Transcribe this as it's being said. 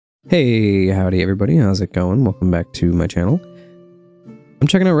Hey, howdy everybody, how's it going? Welcome back to my channel. I'm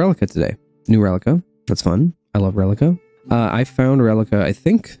checking out Reliqa today. New Reliqa, that's fun. I love Reliqa. I found Reliqa, I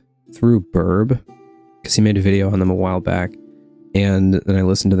think, through Burb, because he made a video on them a while back, and then I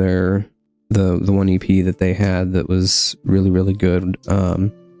listened to their the one EP that they had that was really good.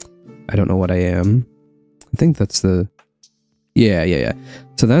 I Don't Know What I Am. I think that's the... Yeah.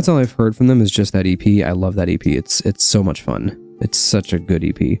 So that's all I've heard from them is just that EP. I love that EP. It's so much fun. It's such a good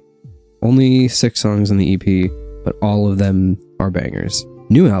EP. Only 6 songs on the EP, but all of them are bangers.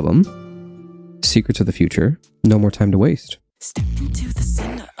 New album, Secrets of the Future, No More Time to Waste. Step into the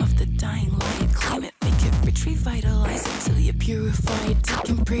center of the dying light, claim it, make it rich, revitalize it till you're purified,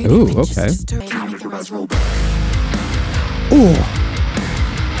 taking pretty images, Ooh,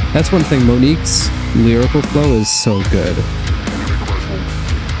 that's one thing. Monique's lyrical flow is so good.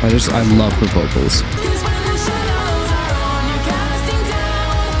 I love her vocals.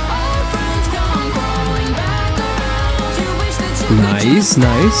 Nice,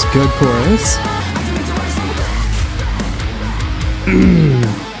 good chorus.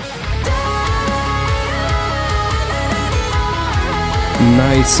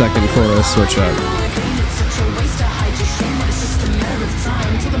 Nice second chorus switch up.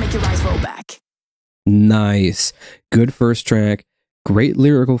 Nice. Good first track. Great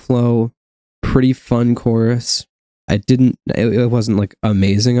lyrical flow. Pretty fun chorus. It wasn't like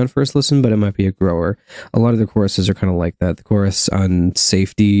amazing on first listen, but it might be a grower. A lot of the choruses are kind of like that. The chorus on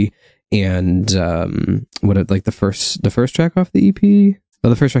Safety and the first track off the EP. Oh,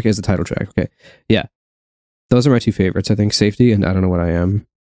 the first track is the title track. Okay, yeah, those are my 2 favorites. I think Safety and I Don't Know What I Am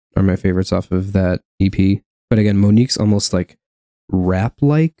are my favorites off of that EP. But again, Monique's almost like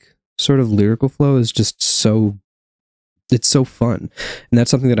rap-like sort of lyrical flow is just so fun, and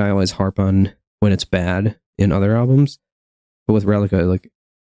that's something that I always harp on when it's bad in other albums, but with Reliqa, like,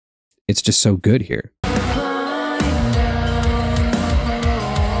 it's just so good here.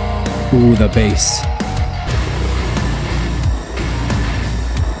 Ooh, the bass.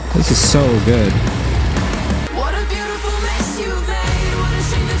 This is so good. What a beautiful mess you've made. What a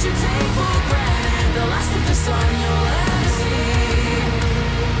shame that you take for granted the last of the sun you'll ever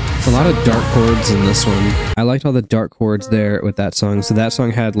see. A lot of dark chords in this one. I liked all the dark chords there with that song. So that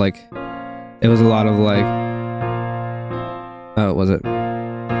song had like, it was a lot of like, what was it?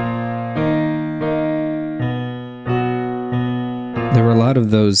 There were a lot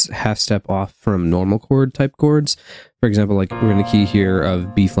of those half step off from normal chord type chords. For example, like we're in the key here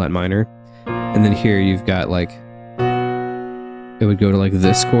of B flat minor, and then here you've got like, it would go to like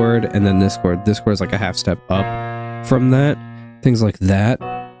this chord and then this chord. This chord is like a half step up from that. Things like that.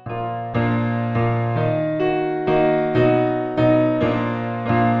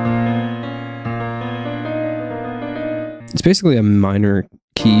 It's basically a minor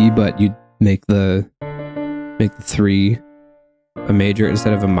key, but you make the 3 a major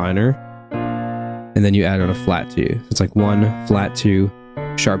instead of a minor, and then you add on a flat 2. It's like 1, flat 2,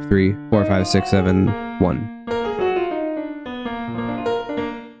 sharp 3, 4, 5, 6, 7, 1.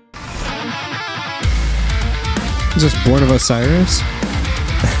 Is this Born of Osiris?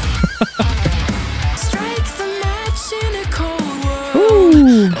 Strike the match in a cold world.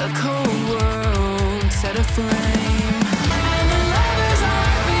 Ooh. A cold world set aflame. And the lovers are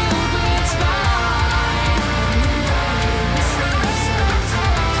filled with spite.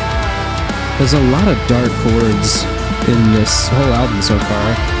 There's a lot of dark chords in this whole album so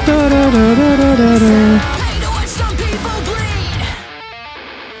far. Da, da, da, da, da, da, da. Pay to watch some people bleed.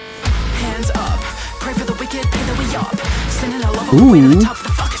 Hands up, pray for the wicked, pay the way up. Sending a love all the way to the top of the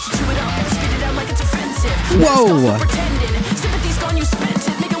fuckers to chew it up and spit it out like it's offensive. Whoa! Pretending, sympathy's gone, you spent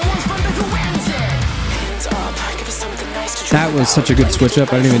it. Making one's fun, but who ends it? Hands up, give us something nice to That was such a good switch up.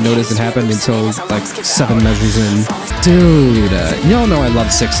 I didn't even notice it happened until like 7 measures in. Dude, y'all know I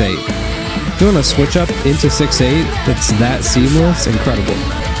love 6/8. Doing a switch up into 6/8 that's that seamless, incredible.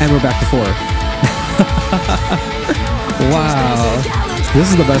 And we're back to 4. Wow,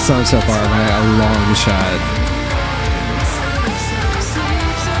 this is the best song so far by a long shot.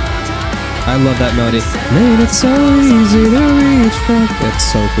 I love that melody. Made it so easy to reach from. It's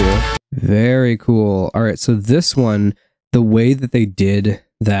so cool. Very cool. All right, so this one, the way that they did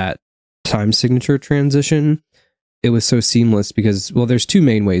that time signature transition, it was so seamless because, well, there's 2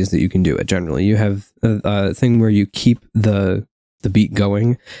 main ways that you can do it generally. You have a thing where you keep the beat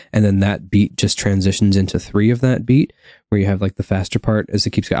going, and then that beat just transitions into 3 of that beat, where you have like the faster part as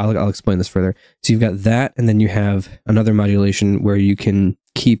it keeps going. I'll explain this further. So you've got that, and then you have another modulation where you can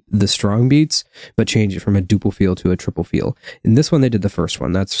keep the strong beats, but change it from a duple feel to a triple feel. In this one, they did the first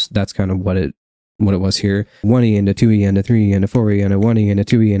one. That's kind of what it what it was here. 1E and a 2E and a 3E and a 4E and a 1E and a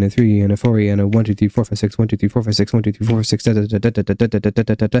 2E and a 3E and a 4E and a 1 2 3 4 5 6 1 2 3 4 5 6 1 2 3 4 5 6. This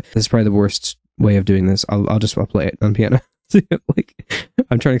is probably the worst way of doing this. I'll play it on piano. Like,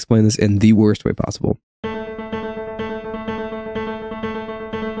 I'm trying to explain this in the worst way possible.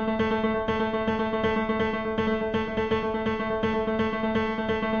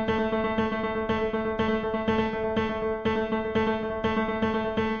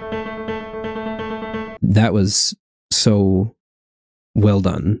 That was so well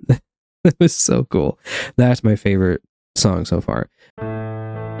done. That was so cool. That's my favorite song so far.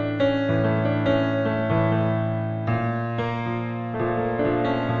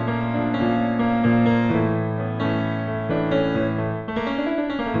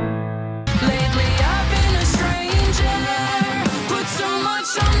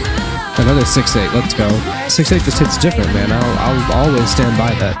 Another 6/8. Let's go. 6/8 just hits different, man. I'll always stand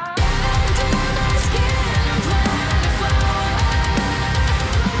by that.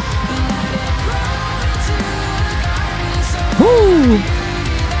 Woo!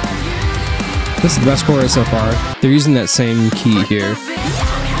 This is the best chorus so far. They're using that same key here.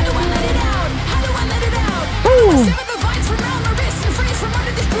 Woo!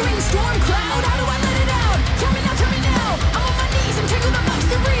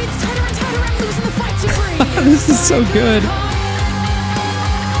 This is so good.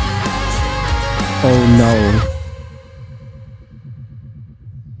 Oh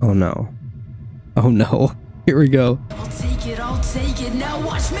no. Oh no. Oh no. Here we go. I'll take it, now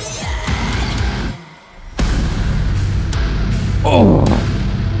watch me. Oh.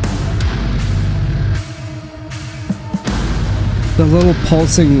 The little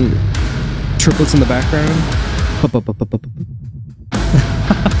pulsing triplets in the background.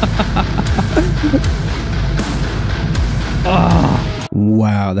 Oh,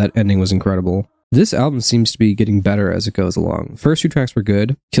 wow, that ending was incredible. This album seems to be getting better as it goes along. First 2 tracks were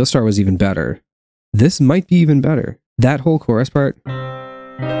good. Killstar was even better. This might be even better. That whole chorus part.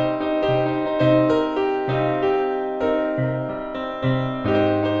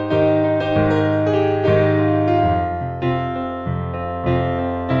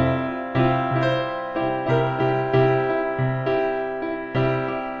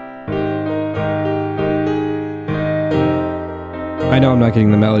 I know I'm not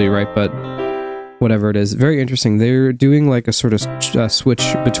getting the melody right, but whatever it is. Very interesting. They're doing like a sort of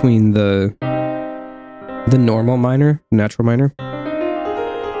switch between the normal minor, natural minor,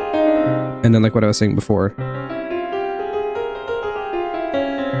 and then like what I was saying before.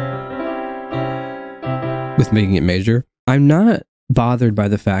 With making it major. I'm not bothered by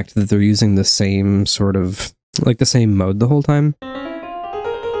the fact that they're using the same sort of, like the same mode the whole time.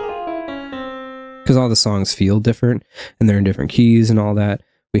 Because all the songs feel different, and they're in different keys and all that.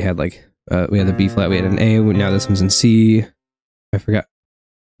 We had like, we had the B flat, we had an A, now this one's in C. I forgot.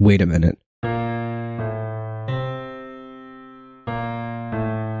 Wait a minute.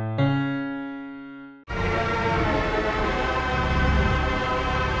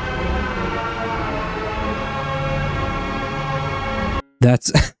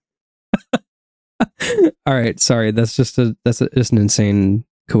 That's all right. Sorry, that's just an insane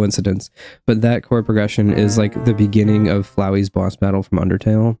coincidence. But that chord progression is like the beginning of Flowey's boss battle from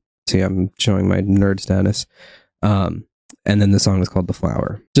Undertale. See, I'm showing my nerd status. And then the song is called "The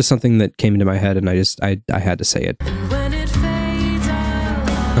Flower." Just something that came into my head, and I had to say it.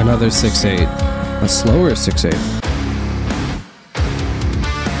 Another 6/8, a slower 6/8.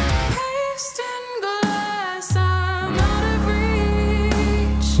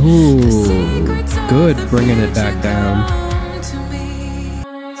 Ooh, good, bringing it back down.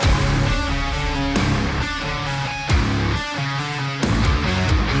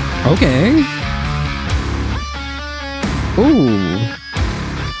 Okay. Ooh.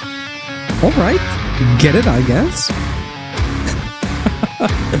 All right. Get it, I guess.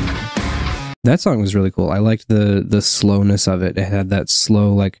 That song was really cool. I liked the slowness of it. It had that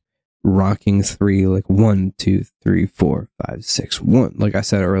slow, like, rocking 3, like 1 2 3 4 5 6 1, like I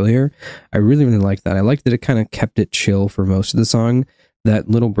said earlier. I really liked that. I liked that it kind of kept it chill for most of the song. That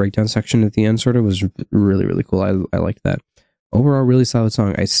little breakdown section at the end sort of was really cool. I liked that. Overall, really solid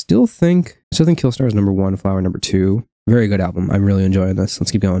song. I still think Killstar is number 1, Flower number 2. Very good album. I'm really enjoying this. Let's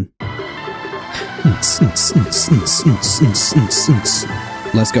keep going.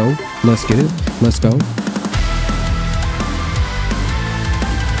 Let's go. Let's get it. Let's go.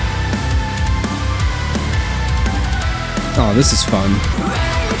 Oh, this is fun.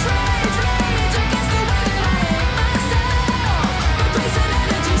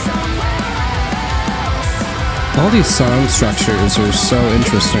 All these song structures are so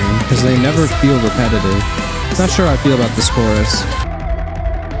interesting because they never feel repetitive. Not sure how I feel about this chorus.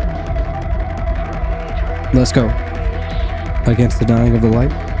 Let's go. Against the dying of the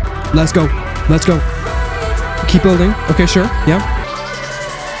light. Let's go. Let's go. Keep building. Okay, sure. Yeah.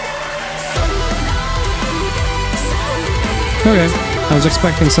 Okay. I was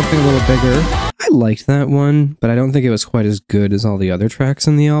expecting something a little bigger. I liked that one, but I don't think it was quite as good as all the other tracks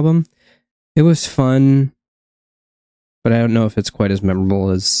in the album. It was fun, but I don't know if it's quite as memorable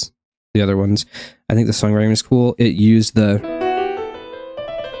as the other ones. I think the songwriting was cool. It used the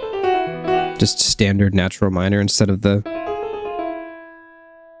just standard natural minor instead of that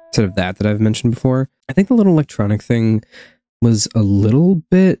I've mentioned before. I think the little electronic thing was a little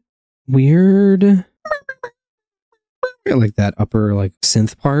bit weird. Like that upper like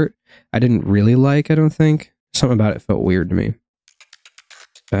synth part I didn't really like. I don't think something about it felt weird to me.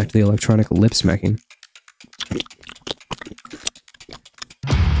 Back to the electronic lip smacking. There's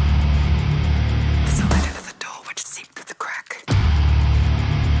a light under the door, watch it seep through the crack.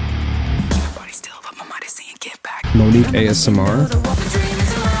 Keep my body still, but my mind is saying get back. Monique ASMR.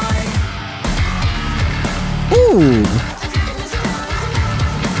 Ooh,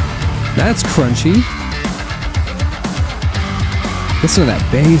 that's crunchy. Listen to that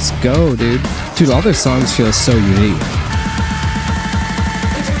bass go, dude. Dude, all their songs feel so unique.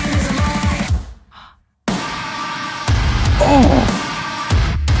 Oh!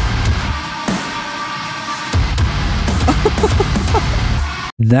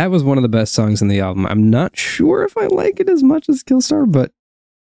 That was one of the best songs in the album. I'm not sure if I like it as much as Killstar, but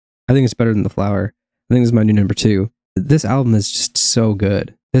I think it's better than The Flower. I think this is my new number 2. This album is just so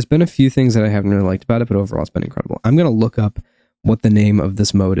good. There's been a few things that I haven't really liked about it, but overall it's been incredible. I'm going to look up what the name of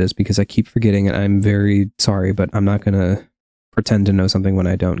this mode is because I keep forgetting and I'm very sorry, but I'm not going to pretend to know something when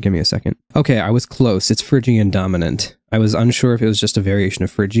I don't. Give me a second. Okay, I was close. It's Phrygian Dominant. I was unsure if it was just a variation of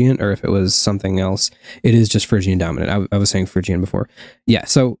Phrygian or if it was something else. It is just Phrygian Dominant. I was saying Phrygian before. Yeah,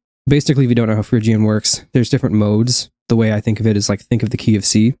 so basically if you don't know how Phrygian works, there's different modes. The way I think of it is like think of the key of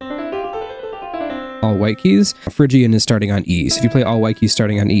C. All white keys. Phrygian is starting on E. So if you play all white keys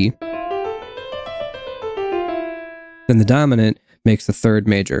starting on E, then the dominant makes the 3rd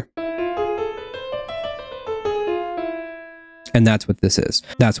major. And that's what this is.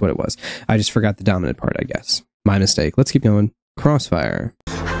 That's what it was. I just forgot the dominant part, I guess. My mistake. Let's keep going. Crossfire.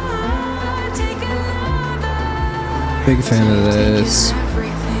 Big fan of this.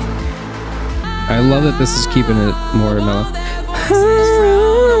 I love that this is keeping it more mellow.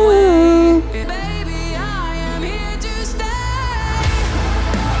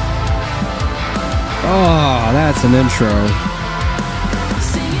 Oh, that's an intro.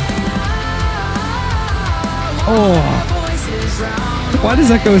 Oh. Why does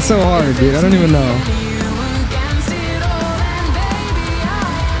that go so hard, dude? I don't even know.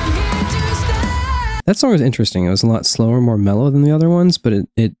 That song was interesting. It was a lot slower, more mellow than the other ones, but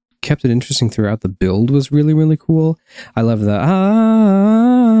it kept it interesting throughout. The build was really, really cool. I love the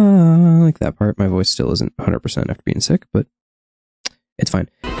like that part. My voice still isn't 100% after being sick, but it's fine.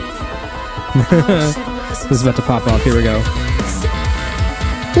 This is about to pop off. Here we go.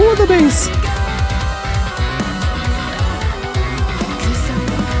 Ooh, the bass.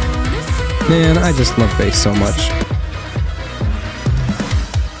 Man, I just love bass so much.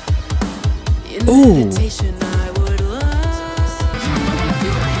 Ooh.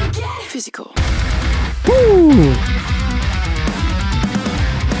 Physical. Ooh.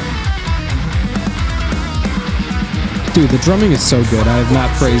 Dude, the drumming is so good. I have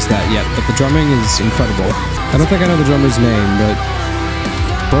not praised that yet, but the drumming is incredible. I don't think I know the drummer's name, but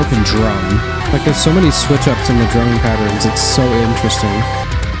broken drum. Like, there's so many switch-ups in the drumming patterns. It's so interesting.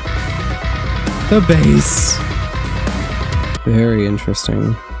 The bass. Very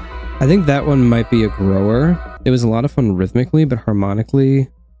interesting. I think that one might be a grower. It was a lot of fun rhythmically, but harmonically,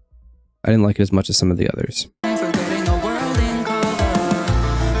 I didn't like it as much as some of the others.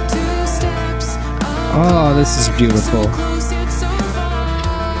 Oh, this is beautiful.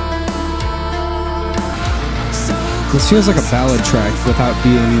 This feels like a ballad track without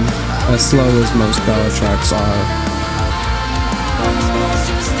being as slow as most ballad tracks are.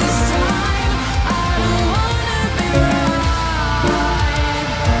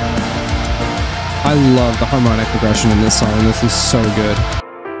 I love the harmonic progression in this song. This is so good.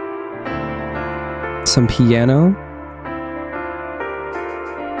 Some piano.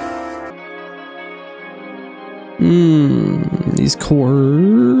 These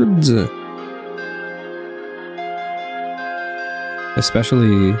chords.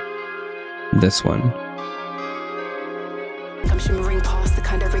 Especially this one. I'm shimmering past the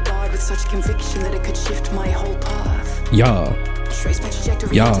kind of regard with with such conviction that it could shift my whole path. Yeah. Trace my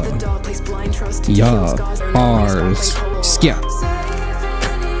trajectory Yeah. into the dark, place blind trust to Yeah. heal scars. Ours. Skia.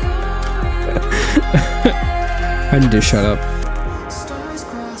 I need to shut up. Stars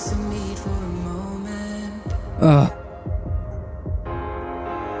cross and meet for a moment.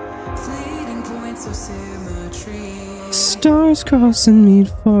 Fleeting points of symmetry. Stars cross and meet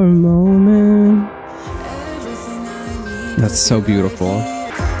for a moment. Everything I need. That's so beautiful.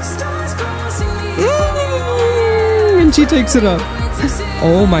 Stars cross and meet And she takes it up.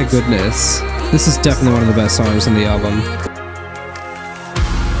 Oh my goodness. This is definitely one of the best songs in the album.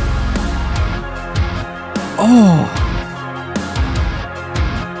 Oh.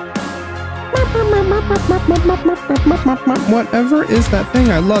 Whatever is that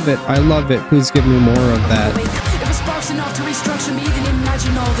thing? I love it. I love it. Please give me more of that. If it sparks enough to restructure me, then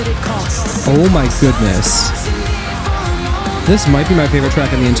imagine all that it costs. Oh my goodness. This might be my favorite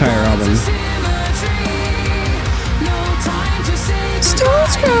track in the entire album.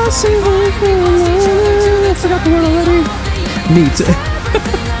 Stars crossing. I forgot the word already. Neat.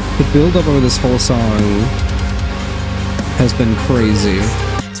 The build up over this whole song has been crazy.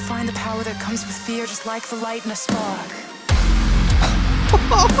 To find the power that comes with fear, just like the light in a spark.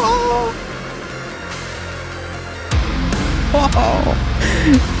 Oh,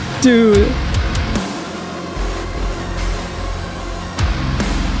 dude.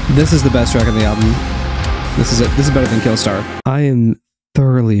 This is the best track on the album. This is it. This is better than Killstar. I am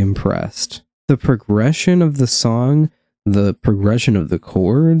thoroughly impressed. The progression of the song, the progression of the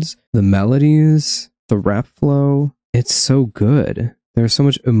chords, the melodies, the rap flow, it's so good. There's so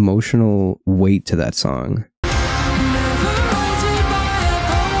much emotional weight to that song.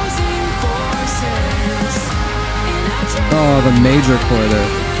 Oh, the major chord.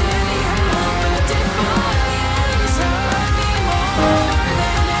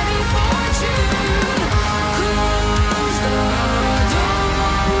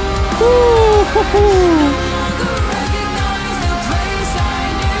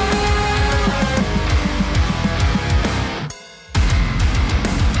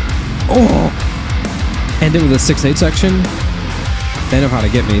 Oh! End it with a 6/8 section. They know how to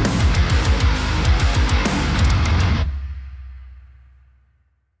get me.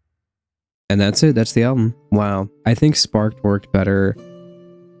 And that's it. That's the album. Wow. I think Sparked worked better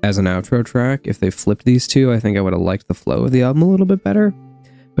as an outro track. If they flipped these two, I think I would have liked the flow of the album a little bit better.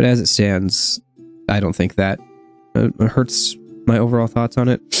 But as it stands, I don't think that hurts my overall thoughts on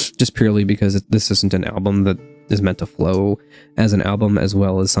it. Just purely because this isn't an album that is meant to flow as an album as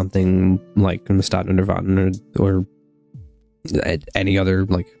well as something like Mustad and Nirvana or any other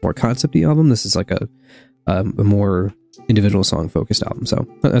like more concept-y album. This is like a more individual song focused album, so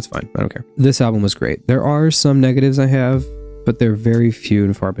that's fine. I don't care. This album was great. There are some negatives I have, but they're very few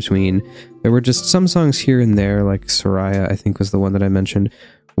and far between. There were just some songs here and there, like Soraya, I think was the one that I mentioned,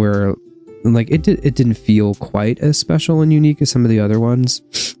 where like it didn't feel quite as special and unique as some of the other ones,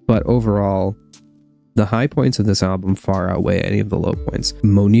 but overall the high points of this album far outweigh any of the low points.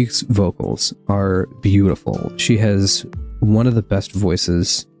 Monique's vocals are beautiful. She has one of the best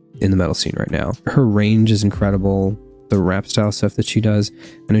voices in the metal scene right now. Her range is incredible. The rap style stuff that she does,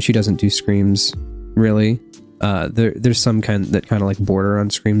 I know she doesn't do screams really. There's some kind of like border on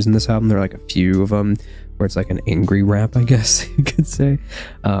screams in this album. There are like a few of them where it's like an angry rap, I guess you could say.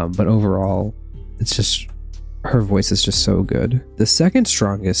 But overall, it's just, her voice is just so good. The second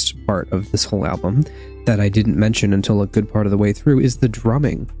strongest part of this whole album that I didn't mention until a good part of the way through is the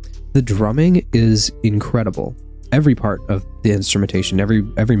drumming. The drumming is incredible. Every part of the instrumentation,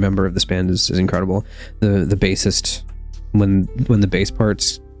 every member of this band is incredible. The bassist, when the bass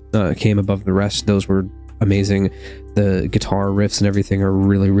parts came above the rest, those were amazing. The guitar riffs and everything are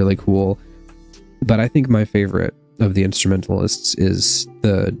really, really cool. But I think my favorite of the instrumentalists is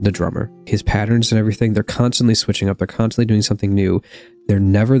the drummer. His patterns and everything, they're constantly switching up. They're constantly doing something new. They're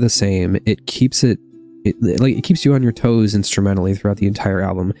never the same. It keeps you on your toes instrumentally throughout the entire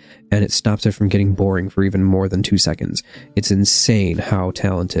album, and it stops it from getting boring for even more than 2 seconds. It's insane how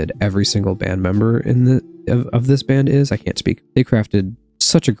talented every single band member of this band is. I can't speak. They crafted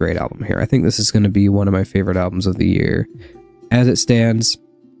such a great album here. I think this is going to be one of my favorite albums of the year. As it stands,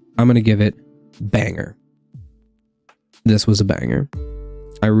 I'm going to give it banger. This was a banger.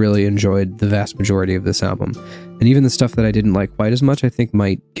 I really enjoyed the vast majority of this album. And even the stuff that I didn't like quite as much, I think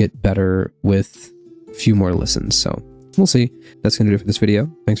might get better with a few more listens. So we'll see. That's going to do it for this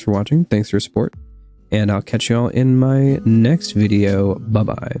video. Thanks for watching. Thanks for your support. And I'll catch y'all in my next video.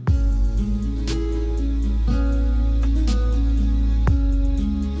 Bye-bye.